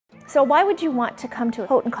So why would you want to come to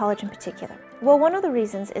Houghton College in particular? Well, one of the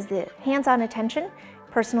reasons is the hands-on attention,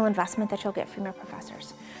 personal investment that you'll get from your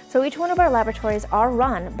professors. So each one of our laboratories are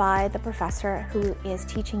run by the professor who is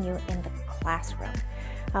teaching you in the classroom.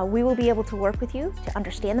 We will be able to work with you to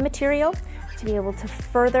understand the material, to be able to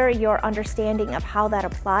further your understanding of how that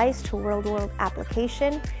applies to real-world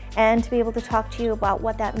application, and to be able to talk to you about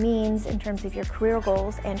what that means in terms of your career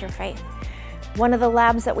goals and your faith. One of the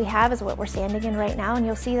labs that we have is what we're standing in right now, and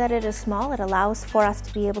you'll see that it is small. It allows for us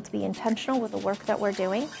to be able to be intentional with the work that we're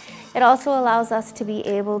doing. It also allows us to be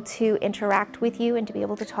able to interact with you and to be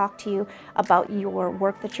able to talk to you about your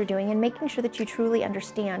work that you're doing and making sure that you truly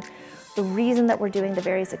understand the reason that we're doing the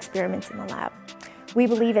various experiments in the lab. We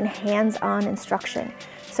believe in hands-on instruction.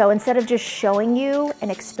 So instead of just showing you an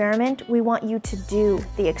experiment, we want you to do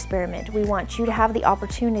the experiment. We want you to have the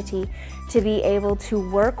opportunity to be able to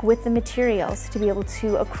work with the materials, to be able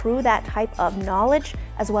to accrue that type of knowledge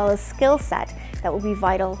as well as skill set that will be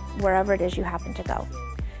vital wherever it is you happen to go.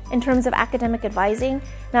 In terms of academic advising,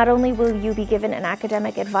 not only will you be given an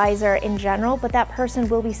academic advisor in general, but that person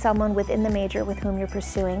will be someone within the major with whom you're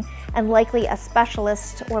pursuing, and likely a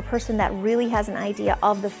specialist or a person that really has an idea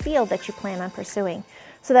of the field that you plan on pursuing,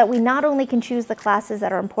 so that we not only can choose the classes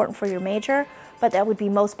that are important for your major, but that would be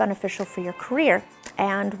most beneficial for your career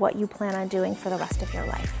and what you plan on doing for the rest of your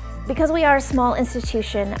life. Because we are a small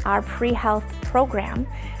institution, our pre-health program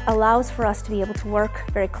allows for us to be able to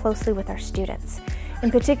work very closely with our students. In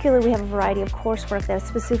particular, we have a variety of coursework that is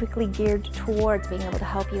specifically geared towards being able to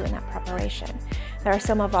help you in that preparation. There are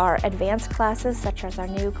some of our advanced classes, such as our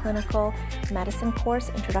new clinical medicine course,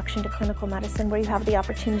 Introduction to Clinical Medicine, where you have the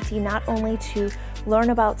opportunity not only to learn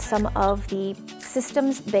about some of the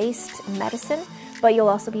systems-based medicine, but you'll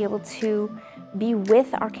also be able to be with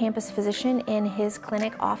our campus physician in his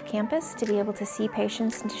clinic off campus to be able to see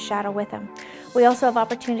patients and to shadow with him. We also have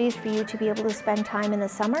opportunities for you to be able to spend time in the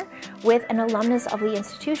summer with an alumnus of the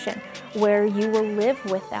institution where you will live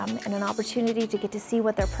with them, and an opportunity to get to see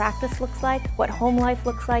what their practice looks like, what home life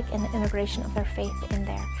looks like, and the integration of their faith in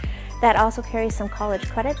there. That also carries some college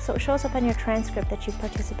credits, so it shows up on your transcript that you've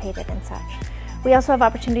participated in such. We also have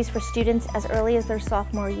opportunities for students as early as their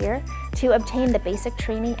sophomore year to obtain the basic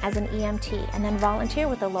training as an EMT and then volunteer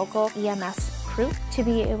with a local EMS crew to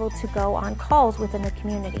be able to go on calls within the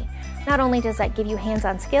community. Not only does that give you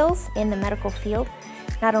hands-on skills in the medical field,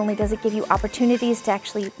 not only does it give you opportunities to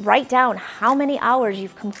actually write down how many hours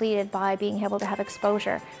you've completed by being able to have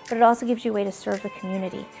exposure, but it also gives you a way to serve the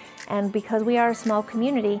community. And because we are a small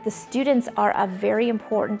community, the students are a very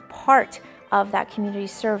important part of that community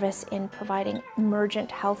service in providing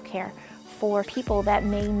emergent health care for people that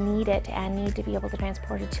may need it and need to be able to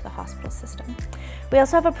transport it to the hospital system. We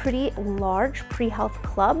also have a pretty large pre-health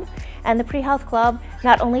club, and the pre-health club,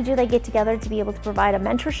 not only do they get together to be able to provide a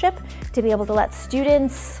mentorship, to be able to let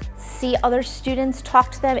students see other students,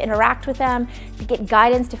 talk to them, interact with them, to get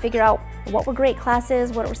guidance to figure out what were great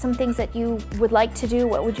classes, what were some things that you would like to do,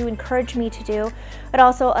 what would you encourage me to do. It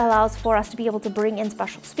also allows for us to be able to bring in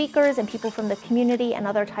special speakers and people from the community and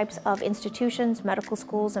other types of institutions, medical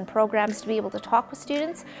schools and programs to be able to talk with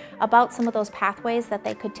students about some of those pathways that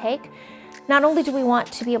they could take. Not only do we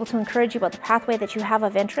want to be able to encourage you about the pathway that you have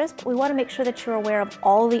of interest, but we want to make sure that you're aware of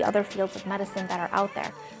all the other fields of medicine that are out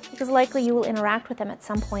there, because likely you will interact with them at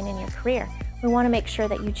some point in your career. We want to make sure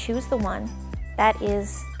that you choose the one that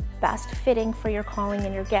is best fitting for your calling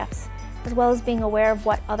and your gifts, as well as being aware of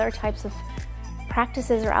what other types of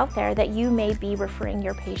practices are out there that you may be referring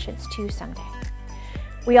your patients to someday.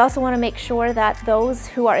 We also want to make sure that those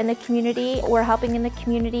who are in the community or helping in the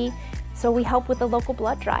community, so we help with the local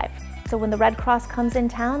blood drive. So when the Red Cross comes in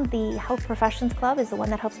town, the Health Professions Club is the one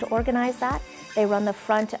that helps to organize that. They run the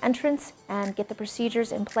front entrance and get the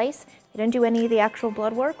procedures in place. They don't do any of the actual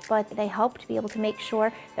blood work, but they help to be able to make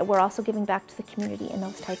sure that we're also giving back to the community in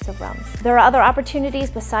those types of realms. There are other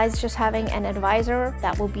opportunities besides just having an advisor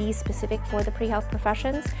that will be specific for the pre-health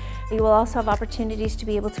professions. You will also have opportunities to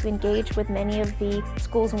be able to engage with many of the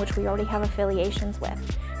schools in which we already have affiliations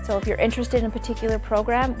with. So if you're interested in a particular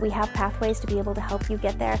program, we have pathways to be able to help you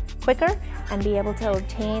get there quicker and be able to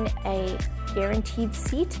obtain a guaranteed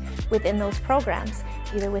seat within those programs,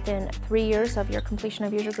 either within 3 years of your completion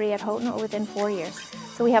of your degree at Houghton or within 4 years.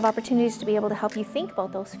 So we have opportunities to be able to help you think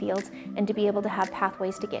about those fields and to be able to have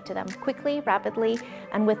pathways to get to them quickly, rapidly,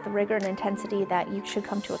 and with the rigor and intensity that you should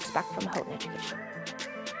come to expect from Houghton education.